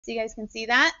So you guys can see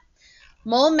that.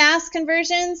 Mole mass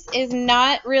conversions is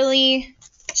not really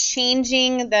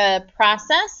changing the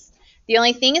process. The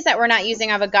only thing is that we're not using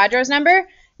Avogadro's number.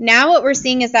 Now what we're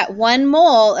seeing is that 1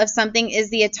 mole of something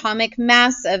is the atomic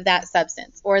mass of that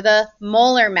substance, or the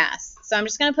molar mass. So I'm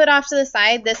just going to put off to the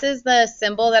side. This is the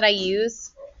symbol that I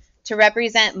use to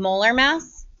represent molar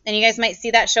mass. And you guys might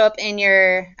see that show up in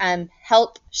your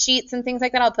help sheets and things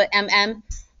like that. I'll put MM.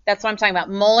 That's what I'm talking about,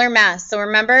 molar mass. So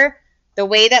remember, the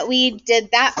way that we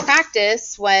did that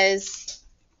practice was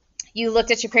you looked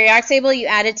at your periodic table, you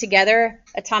added together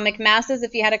atomic masses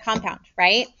if you had a compound,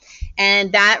 right?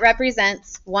 And that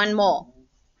represents 1 mole.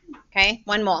 Okay,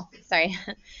 1 mole, sorry.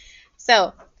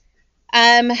 So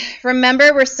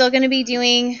remember, we're still going to be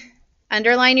doing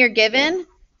underline your given,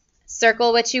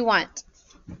 circle what you want.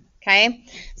 Okay,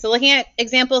 so looking at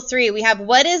example 3, we have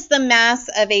what is the mass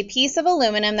of a piece of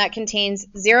aluminum that contains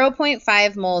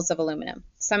 0.5 moles of aluminum?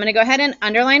 So I'm going to go ahead and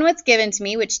underline what's given to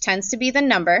me, which tends to be the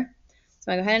number.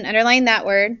 So I'm going to go ahead and underline that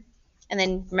word. And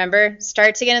then remember,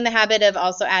 start to get in the habit of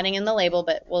also adding in the label,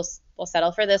 but we'll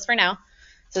settle for this for now.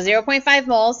 So 0.5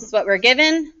 moles is what we're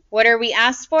given. What are we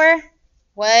asked for?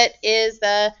 What is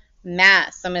the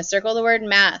mass? So I'm going to circle the word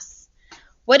mass.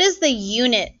 What is the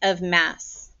unit of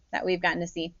mass that we've gotten to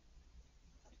see?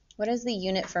 What is the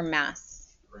unit for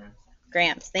mass? Grams.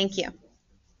 Grams, thank you.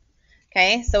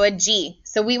 Okay, so a G.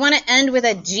 So we want to end with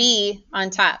a G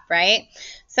on top, right?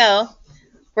 So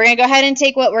we're going to go ahead and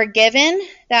take what we're given.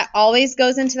 That always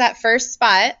goes into that first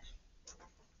spot.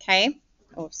 Okay.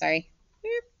 Oh, sorry.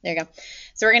 There you go.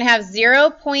 So we're going to have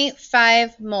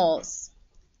 0.5 moles.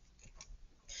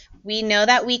 We know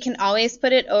that we can always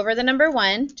put it over the number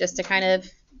 1 just to kind of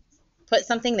put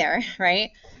something there,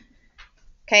 right?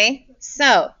 Okay,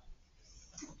 so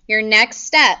your next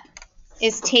step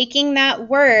is taking that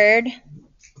word,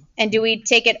 and do we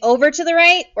take it over to the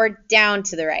right or down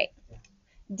to the right?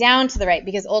 Down to the right,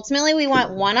 because ultimately we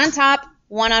want 1 on top,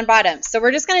 1 on bottom. So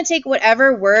we're just going to take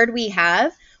whatever word we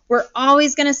have. We're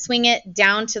always going to swing it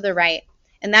down to the right.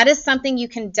 And that is something you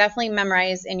can definitely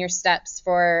memorize in your steps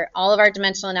for all of our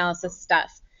dimensional analysis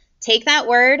stuff. Take that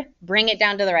word, bring it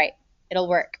down to the right. It'll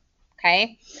work,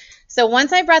 okay? So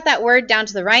once I brought that word down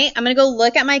to the right, I'm going to go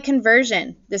look at my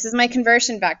conversion. This is my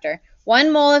conversion vector.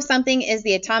 1 mole of something is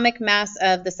the atomic mass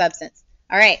of the substance.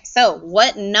 All right, so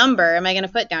what number am I going to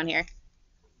put down here?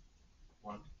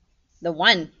 1. The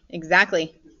 1,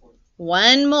 exactly.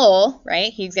 1 mole,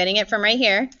 right? He's getting it from right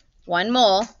here. 1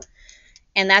 mole,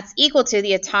 and that's equal to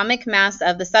the atomic mass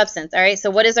of the substance. All right, so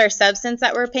what is our substance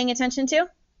that we're paying attention to?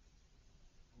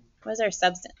 What is our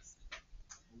substance?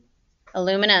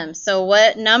 Aluminum. So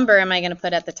what number am I going to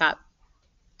put at the top?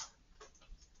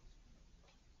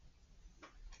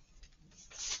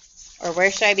 Or where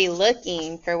should I be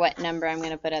looking for what number I'm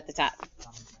going to put at the top?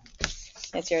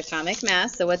 It's your atomic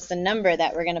mass. So what's the number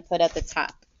that we're going to put at the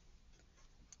top?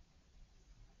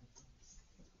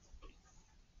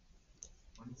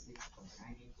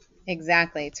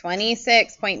 Exactly,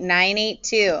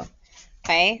 26.982.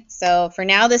 Okay, so for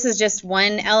now this is just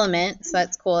 1 element, so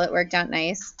that's cool. It worked out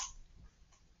nice.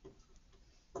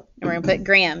 And we're going to put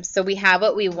grams. So we have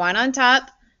what we want on top.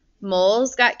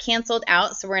 Moles got canceled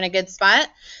out, so we're in a good spot.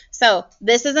 So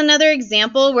this is another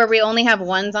example where we only have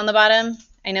 1s on the bottom.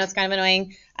 I know it's kind of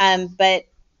annoying, but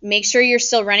make sure you're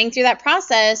still running through that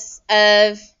process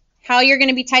of how you're going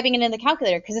to be typing it in the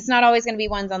calculator, because it's not always going to be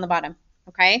 1s on the bottom,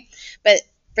 okay? But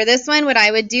for this one, what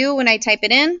I would do when I type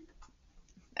it in,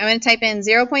 I'm going to type in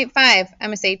 0.5. I'm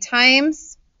going to say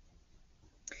times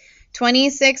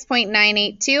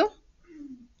 26.982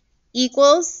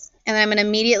 equals, and then I'm going to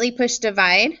immediately push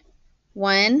divide.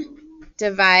 1,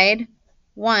 divide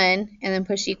 1, and then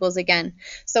push equals again.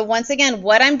 So once again,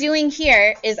 what I'm doing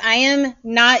here is I am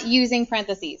not using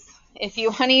parentheses. If you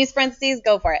want to use parentheses,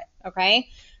 go for it, okay?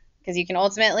 Because you can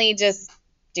ultimately just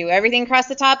do everything across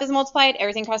the top is multiplied,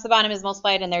 everything across the bottom is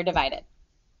multiplied, and they're divided,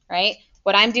 right?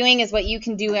 What I'm doing is what you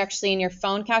can do actually in your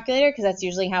phone calculator, because that's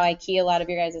usually how I key a lot of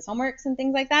your guys' homeworks and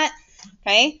things like that,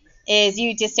 okay? Is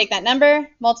you just take that number,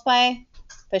 multiply,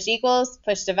 push equals,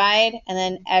 push divide, and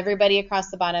then everybody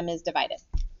across the bottom is divided,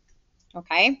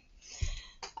 okay?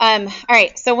 All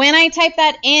right, so when I type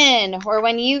that in, or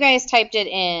when you guys typed it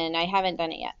in, I haven't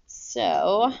done it yet,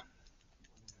 so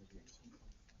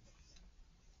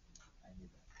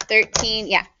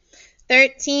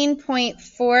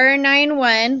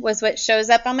 13.491 was what shows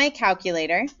up on my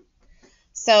calculator.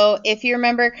 So if you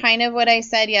remember kind of what I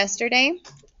said yesterday,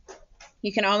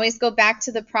 you can always go back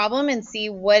to the problem and see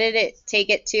what did it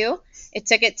take it to. It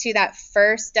took it to that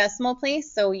first decimal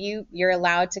place, so you're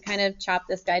allowed to kind of chop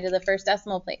this guy to the first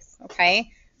decimal place,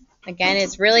 okay? Again,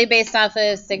 it's really based off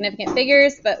of significant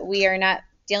figures, but we are not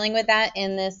dealing with that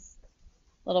in this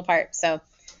little part. So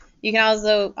you can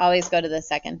also always go to the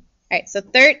second. All right, so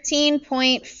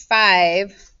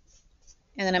 13.5,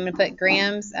 and then I'm going to put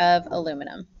grams of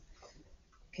aluminum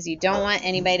because you don't want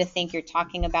anybody to think you're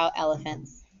talking about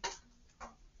elephants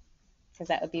because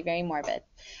that would be very morbid.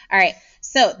 All right,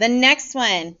 so the next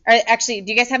one, or actually,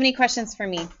 do you guys have any questions for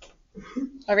me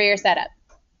over your setup?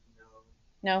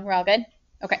 No, we're all good?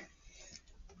 Okay.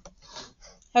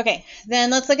 Okay, then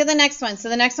let's look at the next one. So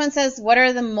the next one says, what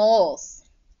are the moles?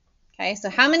 Okay, so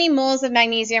how many moles of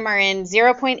magnesium are in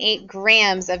 0.8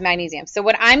 grams of magnesium? So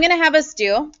what I'm going to have us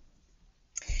do,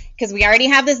 because we already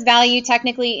have this value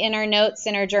technically in our notes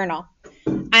in our journal,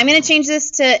 I'm going to change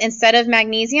this to, instead of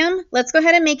magnesium, let's go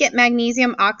ahead and make it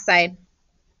magnesium oxide,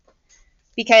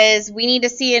 because we need to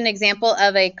see an example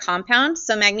of a compound.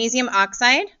 So magnesium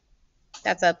oxide,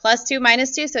 that's a +2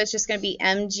 -2, so it's just going to be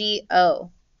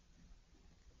MgO.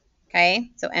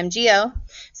 Okay, so MgO.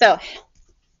 So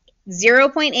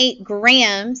 0.8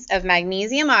 grams of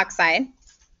magnesium oxide.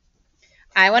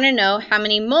 I want to know how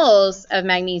many moles of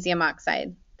magnesium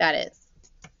oxide that is.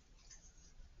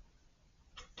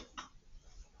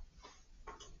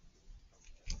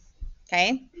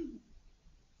 Okay.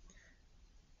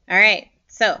 All right,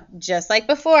 so just like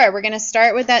before, we're going to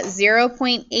start with that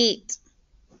 0.8.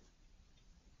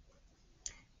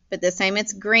 But this time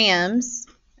it's grams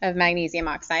of magnesium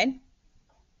oxide.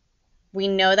 We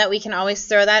know that we can always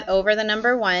throw that over the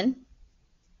number 1.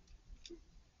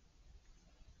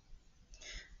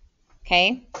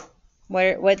 Okay,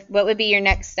 what would be your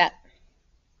next step?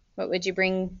 What would you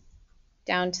bring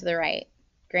down to the right?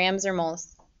 Grams or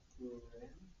moles?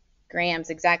 Grams,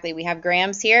 exactly. We have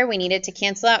grams here. We need it to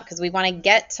cancel out because we want to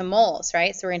get to moles,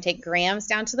 right? So we're going to take grams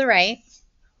down to the right.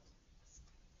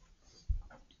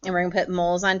 And we're going to put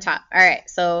moles on top. All right,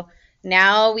 so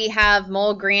now we have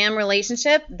mole-gram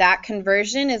relationship. That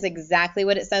conversion is exactly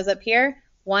what it says up here.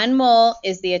 1 mole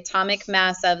is the atomic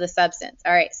mass of the substance.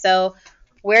 All right, so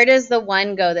where does the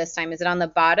 1 go this time? Is it on the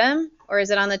bottom or is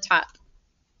it on the top?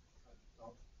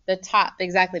 The top,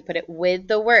 exactly. Put it with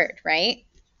the word, right?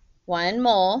 1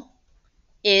 mole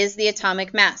is the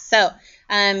atomic mass. So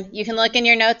you can look in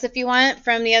your notes if you want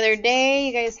from the other day.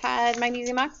 You guys had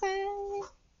magnesium oxide.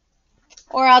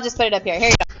 Or I'll just put it up here. Here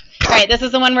you go. All right, this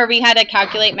is the one where we had to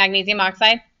calculate magnesium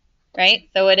oxide, right?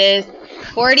 So it is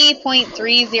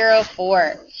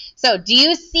 40.304. So do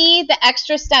you see the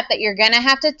extra step that you're going to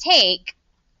have to take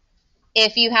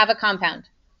if you have a compound?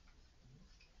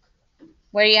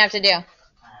 What do you have to do?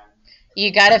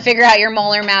 You got to figure out your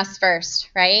molar mass first,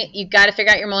 right? You got to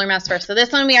figure out your molar mass first. So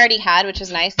this one we already had, which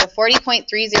is nice. So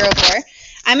 40.304.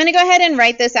 I'm going to go ahead and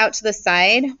write this out to the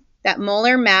side. That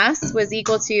molar mass was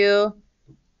equal to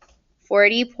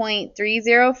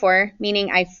 40.304,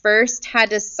 meaning I first had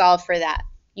to solve for that.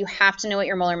 You have to know what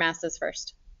your molar mass is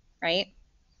first, right?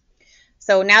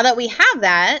 So now that we have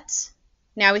that,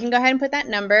 now we can go ahead and put that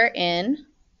number in,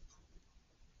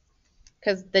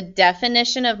 because the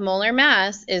definition of molar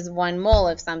mass is 1 mole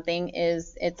of something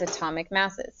is its atomic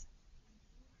masses.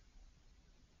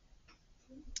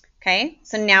 Okay,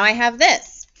 so now I have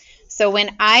this. So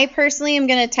when I personally am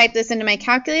going to type this into my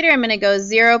calculator, I'm going to go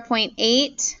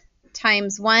 0.8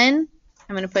 times 1.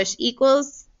 I'm going to push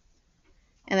equals,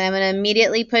 and then I'm going to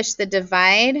immediately push the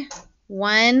divide.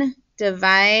 1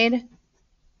 divide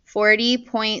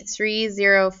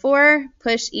 40.304,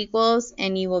 push equals,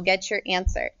 and you will get your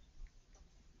answer.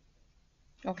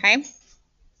 Okay?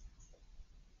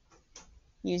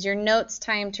 Use your notes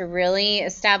time to really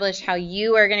establish how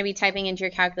you are going to be typing into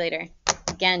your calculator.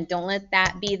 Again, don't let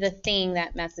that be the thing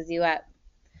that messes you up.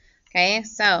 Okay,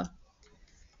 so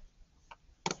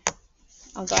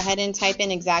I'll go ahead and type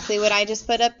in exactly what I just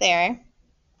put up there.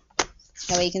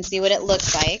 That way you can see what it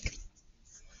looks like.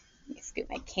 Let me scoot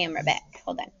my camera back.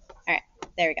 Hold on. All right,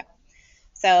 there we go.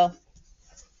 So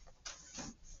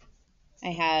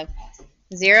I have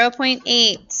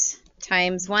 0.8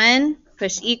 times 1,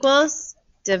 push equals,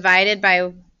 divided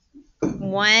by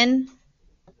 1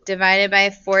 divided by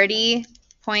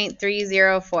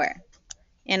 40.304.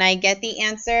 And I get the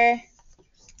answer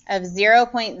of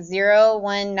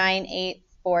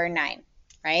 0.019849,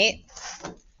 right?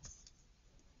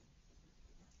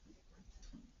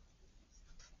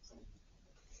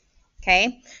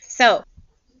 Okay, so,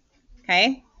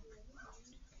 okay.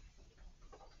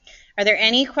 Are there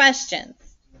any questions?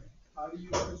 How do you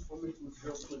transform it to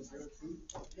 0.02?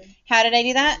 How did I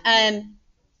do that?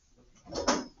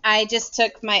 I just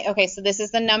took my, okay, so this is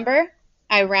the number.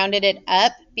 I rounded it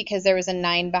up because there was a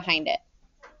 9 behind it.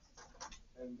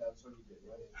 And that's what you did,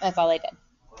 right? That's all I did.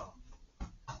 Wow.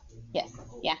 Yes,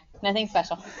 yeah. Nothing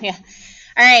special. Yeah.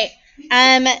 All right.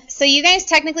 So you guys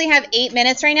technically have 8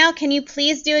 minutes right now. Can you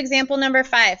please do example number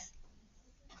 5?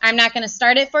 I'm not going to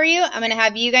start it for you. I'm going to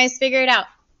have you guys figure it out.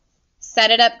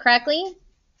 Set it up correctly.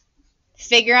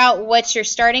 Figure out what you're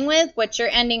starting with, what you're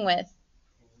ending with.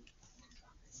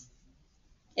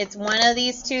 It's one of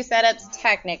these two setups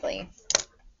technically.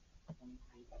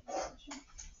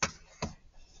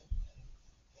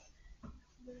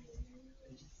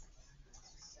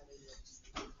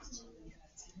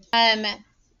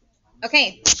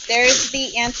 Okay, there's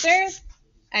the answer.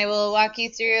 I will walk you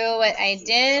through what I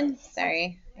did.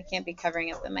 Sorry, I can't be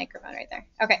covering up the microphone right there.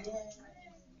 Okay,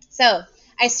 so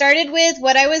I started with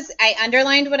I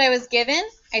underlined what I was given.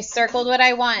 I circled what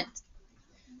I want.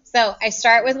 So I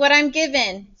start with what I'm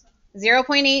given,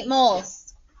 0.8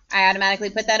 moles. I automatically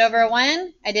put that over a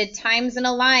 1. I did times in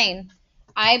a line.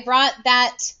 I brought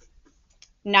that,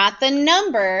 not the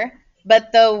number,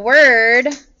 but the word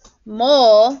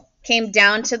mole came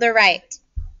down to the right.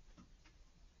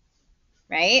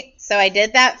 Right? So I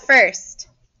did that first.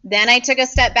 Then I took a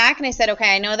step back and I said,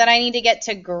 okay, I know that I need to get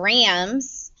to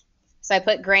grams. So I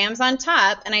put grams on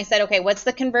top and I said, okay, what's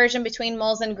the conversion between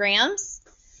moles and grams?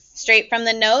 Straight from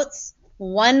the notes,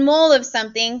 1 mole of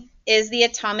something is the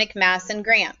atomic mass in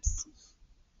grams.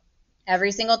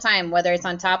 Every single time, whether it's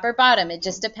on top or bottom, it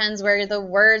just depends where the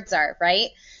words are, right?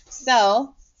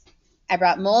 So I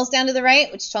brought moles down to the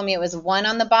right, which told me it was 1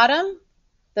 on the bottom.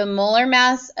 The molar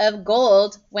mass of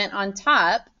gold went on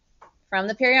top from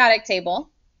the periodic table.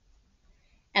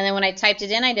 And then when I typed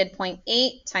it in, I did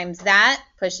 0.8 times that,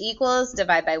 push equals,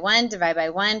 divide by 1,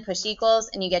 push equals,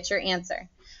 and you get your answer.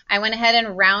 I went ahead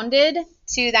and rounded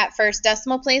to that first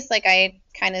decimal place like I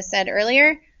kind of said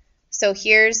earlier. So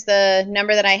here's the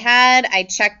number that I had. I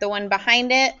checked the one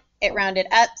behind it. It rounded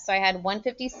up, so I had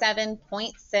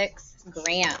 157.6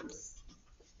 grams.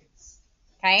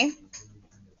 Okay?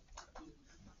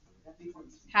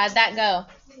 How'd that go?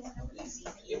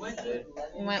 It went good.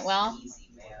 It went well?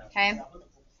 Okay.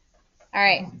 All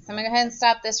right, so I'm going to go ahead and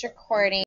stop this recording.